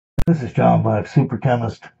This is John Black, Super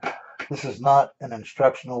Chemist. This is not an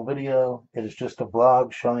instructional video. It is just a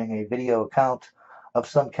vlog showing a video account of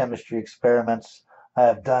some chemistry experiments I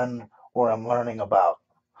have done or am learning about.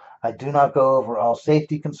 I do not go over all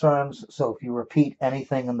safety concerns, so if you repeat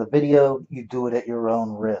anything in the video, you do it at your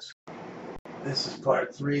own risk. This is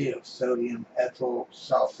part 3 of sodium ethyl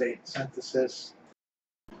sulfate synthesis.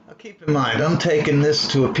 Now keep in mind, I'm taking this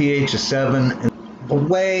to a pH of 7, and the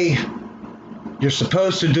way you're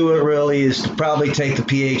supposed to do it really is to probably take the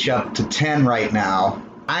pH up to 10 right now.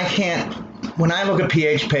 I can't, when I look at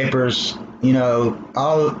pH papers, you know,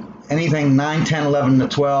 anything 9, 10, 11 to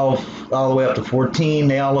 12, all the way up to 14,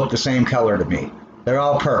 they all look the same color to me. They're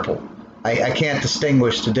all purple. I can't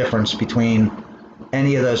distinguish the difference between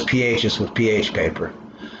any of those pHs with pH paper.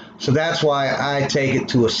 So that's why I take it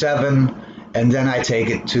to a 7, and then I take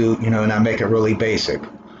it to, and I make it really basic.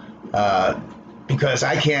 Because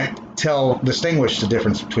I can't distinguish the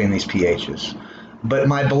difference between these pHs. But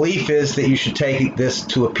my belief is that you should take this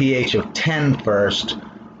to a pH of 10 first,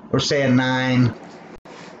 or say a 9.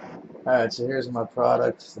 Alright, so here's my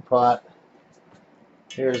product, the pot.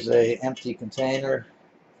 Here's a empty container,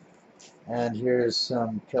 and here's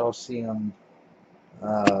some calcium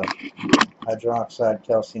hydroxide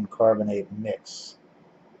calcium carbonate mix.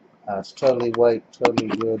 It's totally white, totally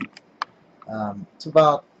good. It's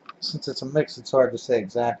about, since it's a mix, it's hard to say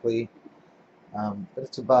exactly, but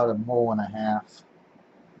it's about 1.5 moles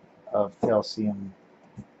of calcium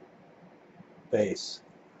base.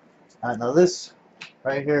 Now this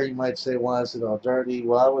right here, you might say, why is it all dirty?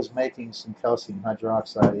 Well, I was making some calcium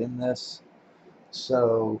hydroxide in this,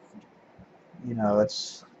 so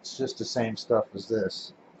it's just the same stuff as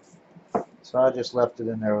this. So I just left it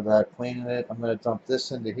in there without cleaning it. I'm going to dump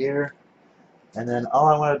this into here, and then all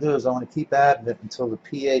I want to do is I want to keep adding it until the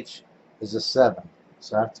pH is a 7.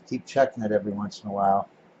 So I have to keep checking it every once in a while.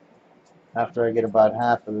 After I get about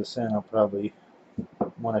half of this in, I'll probably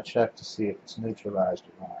want to check to see if it's neutralized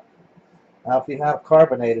or not. Now, if you have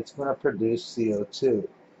carbonate, it's going to produce CO2.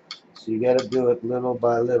 So you got to do it little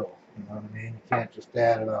by little. You know what I mean? You can't just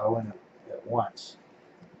add it all in at once.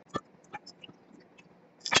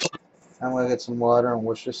 I'm going to get some water and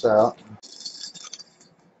wash this out.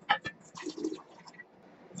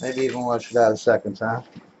 Maybe even wash it out a second time.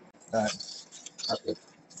 Okay.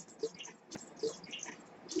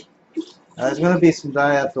 Now, there's going to be some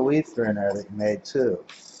diethyl ether in there that you made too.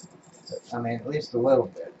 I mean, at least a little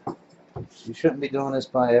bit. You shouldn't be doing this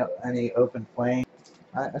by any open flame.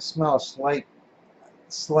 I smell a slight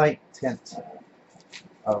tint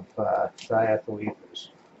of diethyl ethers.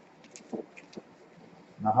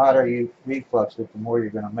 The hotter you reflux it, the more you're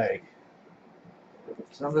going to make.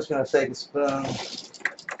 So I'm just going to take a spoon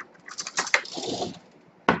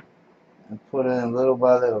and put it in little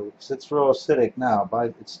by little. Because it's real acidic now.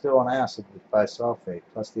 It's still an acid with bisulfate,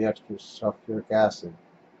 plus the extra sulfuric acid.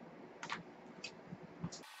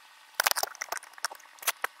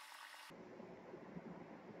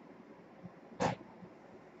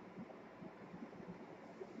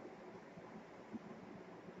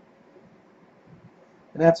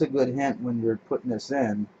 And that's a good hint when you're putting this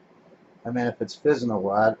in. I mean, if it's fizzing a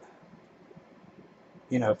lot,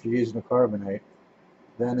 if you're using a carbonate,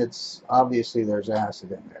 then it's obviously there's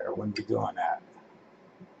acid in there when you're doing that.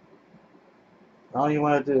 All you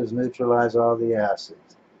want to do is neutralize all the acid,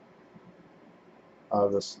 all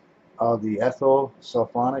the ethyl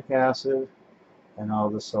sulfonic acid, and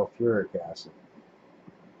all the sulfuric acid.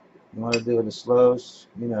 You want to do it as slow as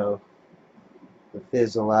the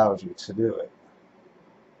fizz allows you to do it.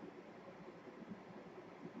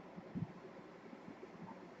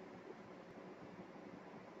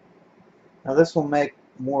 Now this will make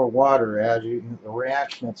more water as the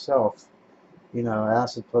reaction itself.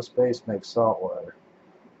 Acid plus base makes salt water.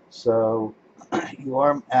 So you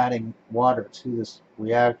are adding water to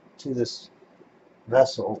this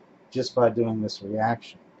vessel just by doing this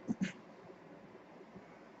reaction.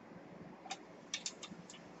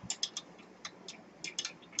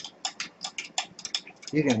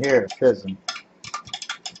 You can hear it fizzing.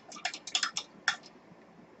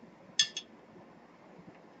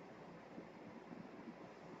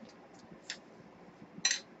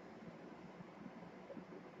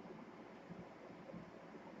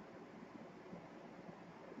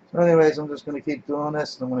 So anyways, I'm just going to keep doing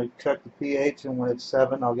this, and I'm going to check the pH, and when it's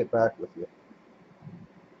 7, I'll get back with you.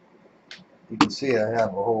 You can see I have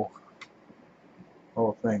a whole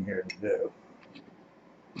thing here to do.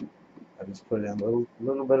 I just put it in a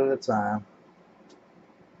little bit at a time.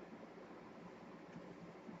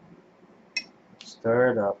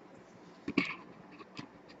 Stir it up.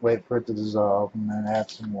 Wait for it to dissolve, and then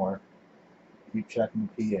add some more. keep checking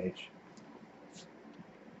the pH.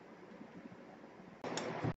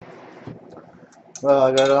 Well,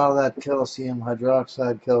 I got all that calcium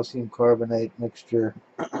hydroxide, calcium carbonate mixture.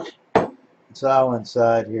 It's all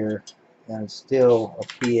inside here, and it's still a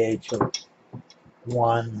pH of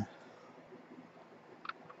 1.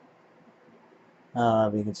 I don't know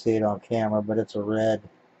if you can see it on camera, but it's a red.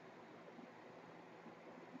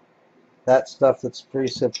 That stuff that's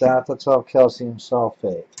pre-sipped out, that's all calcium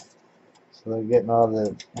sulfate. So they're getting all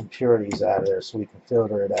the impurities out of there so we can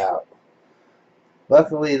filter it out.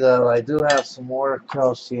 Luckily, though, I do have some more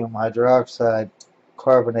calcium hydroxide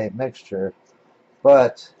carbonate mixture,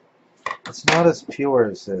 but it's not as pure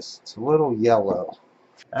as this. It's a little yellow.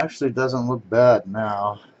 Actually, it doesn't look bad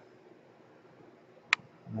now.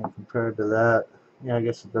 Compared to that, yeah, I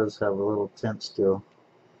guess it does have a little tint still.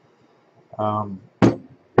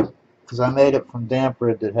 Because I made it from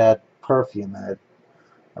damper that had perfume in it.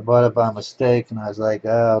 I bought it by mistake, and I was like,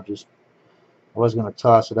 oh, I was going to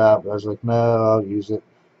toss it out, but I was like, no, I'll use it.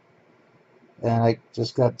 And I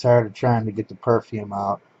just got tired of trying to get the perfume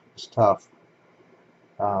out. It's tough.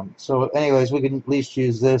 So anyways, we can at least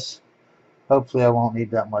use this. Hopefully I won't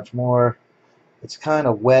need that much more. It's kind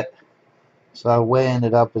of wet, so weighing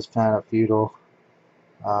it up is kind of futile.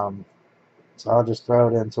 So I'll just throw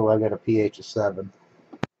it in until I get a pH of 7.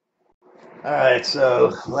 Alright,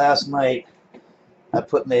 so last night I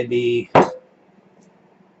put maybe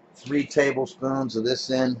 3 tablespoons of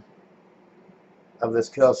this in, of this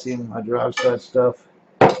calcium hydroxide stuff,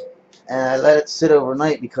 and I let it sit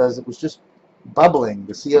overnight because it was just bubbling.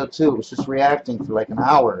 The CO2 was just reacting for like an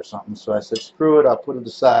hour or something. So I said, screw it, I'll put it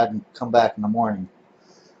aside and come back in the morning.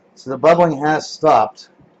 So the bubbling has stopped,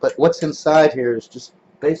 but what's inside here is just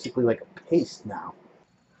basically like a paste now.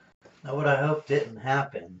 Now what I hope didn't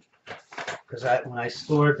happen, because when I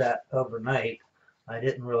stored that overnight, I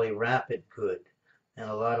didn't really wrap it good, and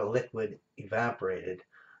a lot of liquid evaporated.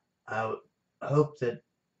 I hope that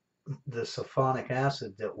the sulfonic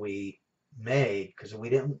acid that we made, because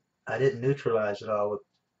I didn't neutralize it all with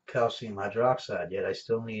calcium hydroxide yet. I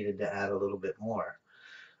still needed to add a little bit more.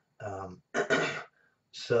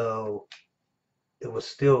 So it was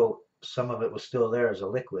still, some of it was still there as a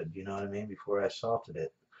liquid, you know what I mean, before I salted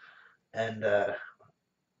it. And I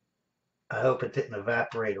hope it didn't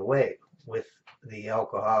evaporate away with the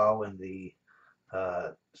alcohol and the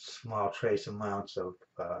small trace amounts of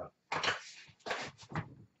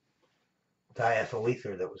diethyl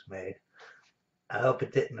ether that was made. I hope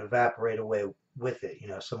it didn't evaporate away with it, you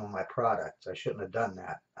know, some of my products. I shouldn't have done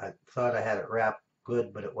that. I thought I had it wrapped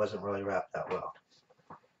good, but it wasn't really wrapped that well.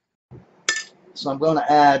 So I'm going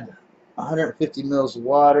to add 150 mils of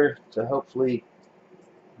water to hopefully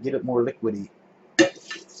get it more liquidy.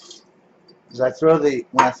 Because when I throw the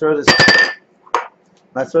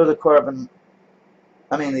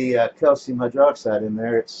calcium hydroxide in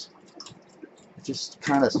there, it just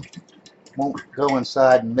kind of won't go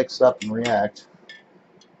inside and mix up and react.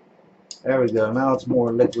 There we go. Now it's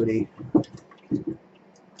more liquidy.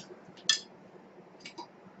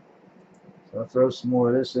 So I'll throw some more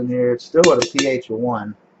of this in here. It's still at a pH of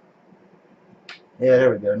 1. Yeah,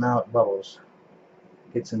 there we go. Now it bubbles.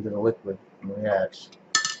 Gets into the liquid and reacts.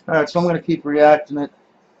 Alright, so I'm going to keep reacting it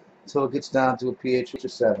until it gets down to a pH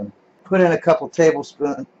of 7. Put in a couple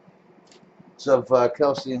tablespoons of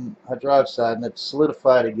calcium hydroxide and it's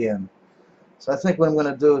solidified again. So I think what I'm going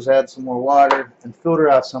to do is add some more water and filter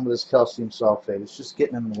out some of this calcium sulfate. It's just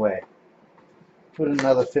getting in the way. Put in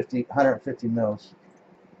another 150 mils.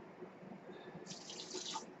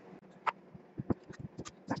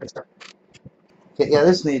 Okay, yeah,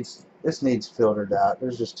 this needs filtered out.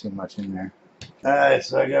 There's just too much in there. All right,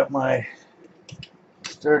 so I got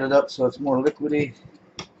stirred it up so it's more liquidy.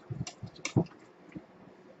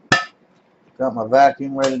 Got my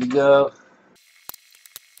vacuum ready to go.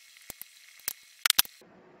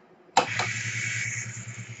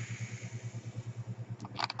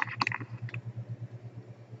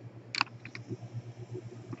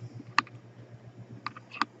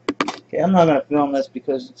 Okay, I'm not going to film this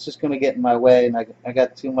because it's just going to get in my way, and I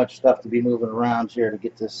got too much stuff to be moving around here to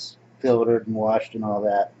get this filtered and washed and all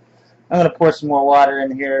that. I'm going to pour some more water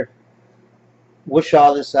in here, whoosh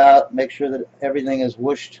all this out, make sure that everything is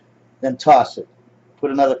whooshed, then toss it.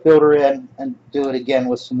 Put another filter in and do it again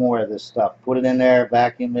with some more of this stuff. Put it in there,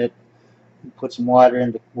 vacuum it, put some water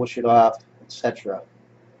in to whoosh it off, etc.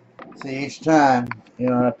 See, each time, you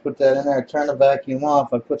know, I put that in there, I turn the vacuum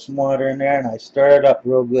off, I put some water in there, and I stir it up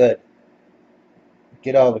real good.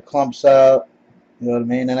 Get all the clumps out, you know what I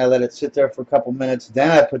mean? Then I let it sit there for a couple minutes, then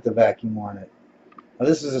I put the vacuum on it. Now,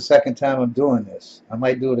 this is the second time I'm doing this. I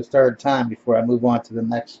might do it a third time before I move on to the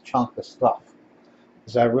next chunk of stuff.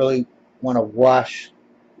 because I really want to wash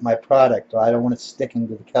my product. I don't want it sticking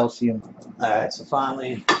to the calcium. Alright, so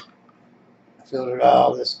finally I filtered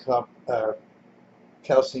all this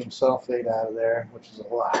calcium sulfate out of there, which is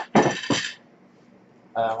a lot.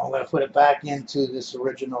 I'm going to put it back into this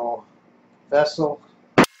original vessel.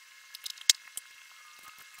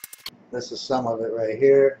 This is some of it right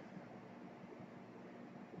here.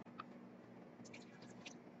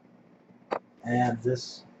 And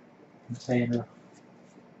this container.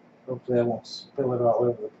 Hopefully I won't spill it all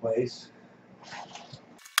over the place.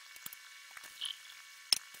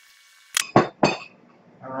 I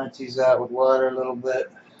rinse these out with water a little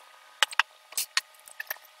bit.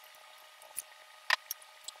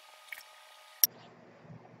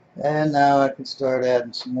 And now I can start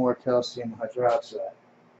adding some more calcium hydroxide.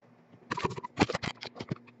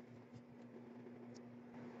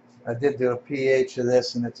 I did do a pH of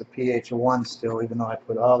this, and it's a pH of 1 still, even though I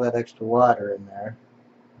put all that extra water in there.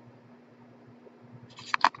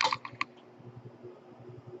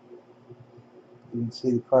 You can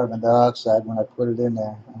see the carbon dioxide when I put it in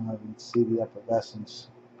there. I don't know if you can see the effervescence.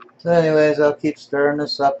 So anyways, I'll keep stirring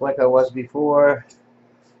this up like I was before.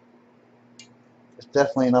 There's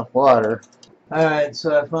definitely enough water. Alright,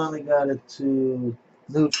 so I finally got it to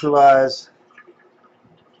neutralize.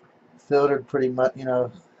 Filtered pretty much, you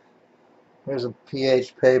know. Here's a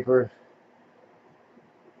pH paper.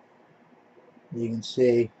 You can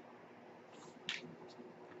see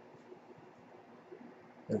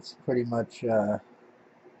it's pretty much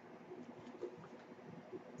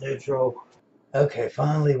neutral. Okay,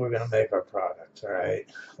 finally we're going to make our product.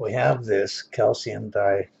 Alright, we have this calcium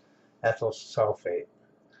diethyl sulfate.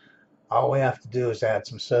 All we have to do is add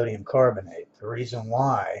some sodium carbonate. The reason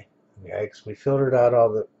why, okay, because we filtered out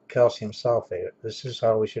all the calcium sulfate. This is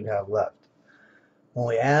all we should have left. When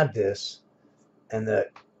we add this and the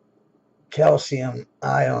calcium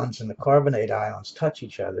ions and the carbonate ions touch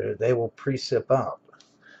each other, they will precip out.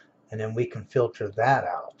 And then we can filter that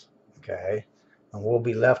out, okay? And we'll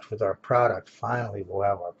be left with our product. Finally, we'll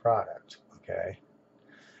have our product, okay?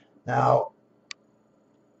 Now,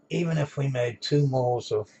 even if we made 2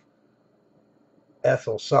 moles of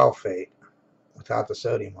ethyl sulfate without the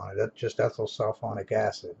sodium on it, that's just ethyl sulfonic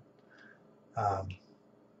acid,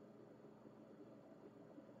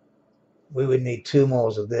 we would need 2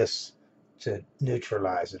 moles of this to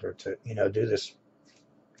neutralize it, or to, you know, do this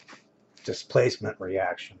displacement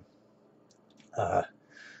reaction.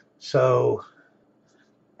 So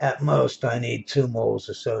at most I need 2 moles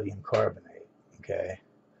of sodium carbonate, okay,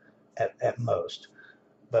 at most.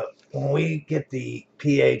 But when we get the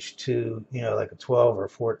pH to, you know, like a 12 or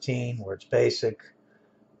 14 where it's basic,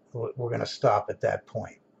 we're going to stop at that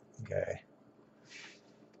point, okay.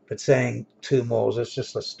 But saying 2 moles, it's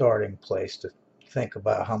just a starting place to think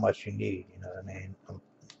about how much you need, you know what I mean. I'm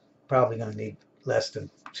probably going to need less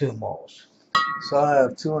than 2 moles. So I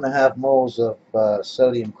have 2.5 moles of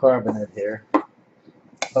sodium carbonate here.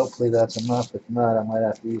 Hopefully that's enough. If not, I might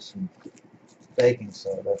have to use some baking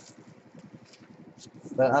soda.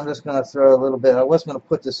 But I'm just going to throw a little bit. I was going to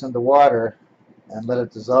put this into water and let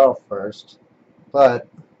it dissolve first, but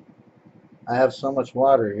I have so much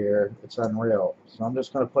water here, it's unreal. So I'm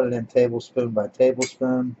just going to put it in tablespoon by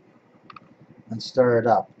tablespoon and stir it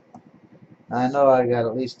up. I know I got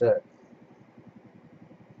at least a,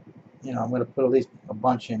 you know, I'm going to put at least a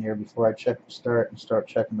bunch in here before I stir it and start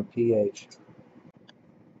checking the pH.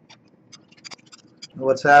 And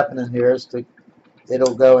what's happening here is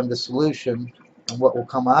it'll go into solution, and what will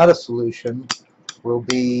come out of solution will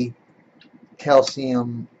be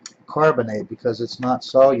calcium carbonate because it's not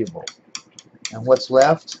soluble. And what's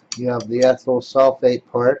left? You have the ethyl sulfate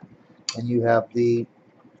part, and you have the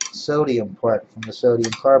sodium part from the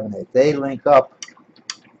sodium carbonate. They link up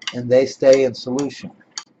and they stay in solution.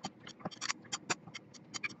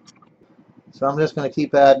 So I'm just going to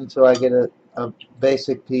keep adding until I get a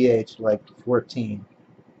basic pH like 14.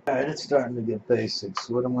 Alright, it's starting to get basic.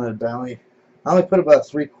 So what I'm going to do, I only put about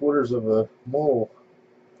 3/4 of a mole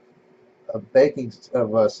of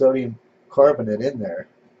sodium carbonate in there.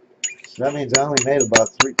 So that means I only made about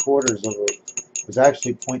 3/4 of it. It's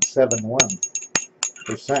actually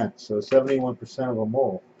 0.71%, so 71% of a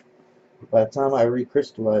mole. By the time I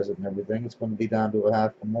recrystallize it and everything, it's going to be down to a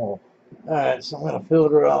 1/2 a mole. Alright, so I'm going to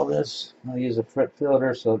filter all this. I'll use a frit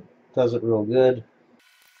filter so it does it real good.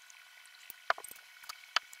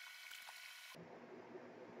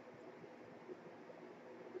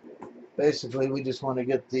 Basically, we just want to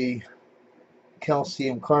get the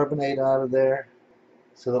calcium carbonate out of there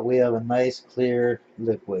so that we have a nice clear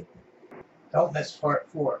liquid. Don't miss part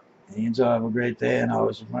 4. And you all have a great day, and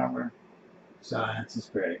always remember, science is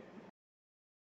great.